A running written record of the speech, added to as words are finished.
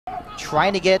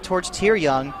trying to get towards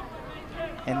Young,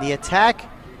 and the attack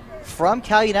from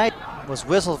Cal United was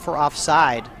whistled for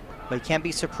offside. But you can't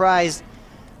be surprised.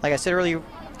 Like I said earlier,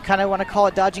 kind of want to call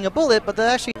it dodging a bullet, but they're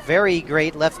actually very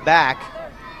great left back.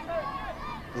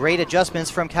 Great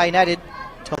adjustments from Cal United.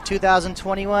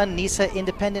 2021 NISA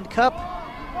Independent Cup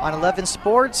on 11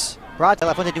 Sports. Brought to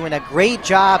Laffonte, doing a great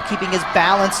job keeping his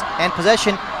balance and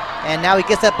possession. And now he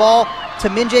gets that ball to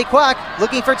Minjae Kwak,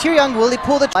 looking for Young. Will he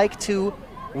pull the... Like to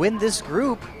win this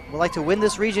group, would like to win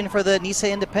this region for the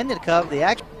NISA Independent Cup. They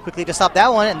actually quickly to stop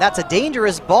that one, and that's a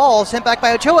dangerous ball sent back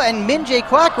by Ochoa, and Minjae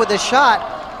Kwak with a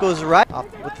shot goes right off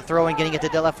with the throw and getting it to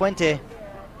De La Fuente.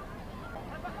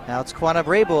 Now it's Kwana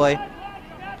Brayboy.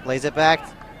 Plays it back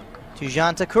to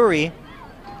Jean Takuri.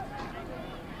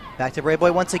 Back to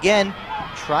Brayboy once again,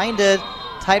 trying to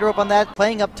tightrope on that,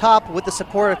 playing up top with the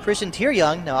support of Christian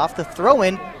Young. Now off the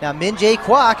throw-in, now Minjae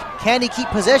Kwak, can he keep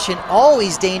possession?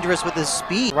 Always dangerous with his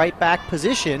speed. Right back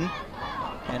position,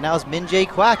 and now it's Minjae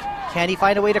Kwak. Can he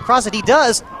find a way to cross it? He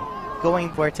does.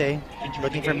 Going Fuerte,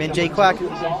 looking for Minjae Kwak.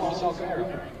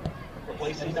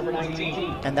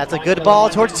 And that's a good ball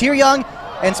towards Young,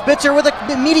 and Spitzer with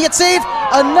an immediate save.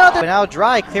 Another, now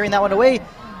Dry clearing that one away.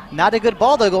 Not a good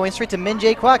ball though, going straight to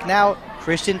Minjae Kwak. Now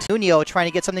Christian Tunio trying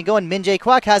to get something going. Minjae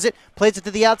Kwak has it, plays it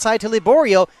to the outside to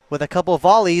Liborio with a couple of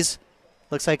volleys.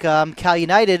 Looks like Cal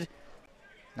United.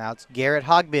 Now it's Garrett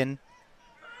Hogbin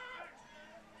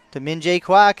to Minjae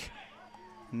Kwak.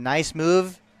 Nice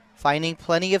move, finding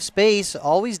plenty of space.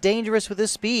 Always dangerous with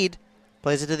his speed.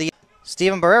 Plays it to the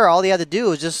Steven Barrera. All he had to do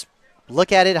was just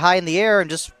look at it high in the air and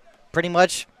just pretty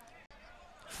much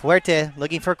Fuerte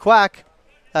looking for Kwak.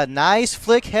 A nice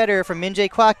flick header from Minjae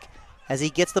Kwak as he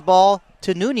gets the ball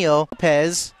to Nuno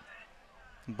Lopez.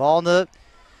 Ball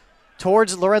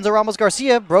towards Lorenzo Ramos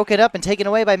Garcia, broken up and taken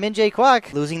away by Minjae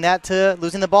Kwak. Losing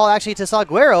the ball actually to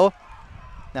Salguero.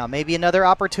 Now maybe another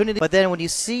opportunity, but then when you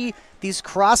see these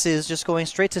crosses just going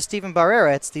straight to Steven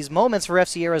Barrera, it's these moments for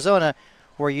FC Arizona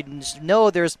where you know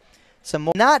there's some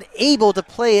more. Not able to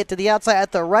play it to the outside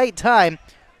at the right time.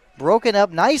 Broken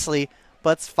up nicely,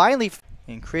 but finally,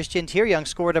 and Christian Young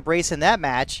scored a brace in that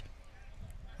match.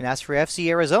 And as for FC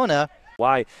Arizona,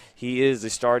 why he is the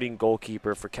starting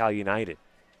goalkeeper for Cal United.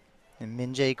 And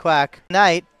Minjae Kwak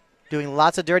tonight doing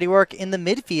lots of dirty work in the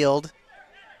midfield.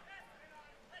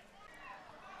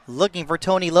 Looking for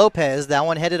Tony Lopez. That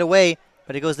one headed away,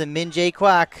 but it goes to Minjae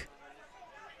Kwak.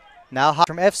 Now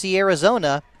from FC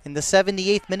Arizona in the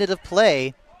 78th minute of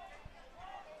play.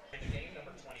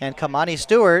 And Kamani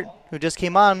Stewart, who just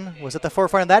came on, was at the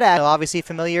forefront of that act. Obviously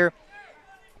familiar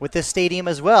with this stadium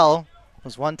as well.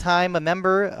 Was one time a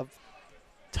member of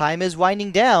Time Is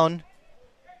Winding Down.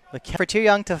 But for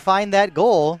Young to find that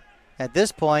goal at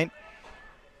this point.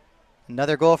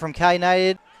 Another goal from Cal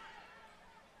United.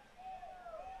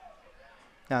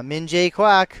 Now Minjae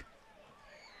Kwak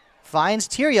finds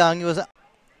Young. He was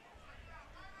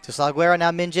to Salguero,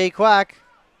 now Minjae Kwak.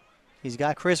 He's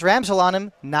got Chris Ramsell on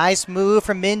him. Nice move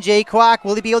from Minjae Kwak.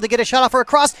 Will he be able to get a shot off for a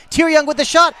cross? Young with the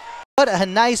shot. But a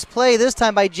nice play this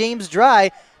time by James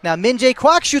Dry. Now Minjae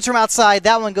Kwak shoots from outside.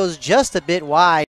 That one goes just a bit wide.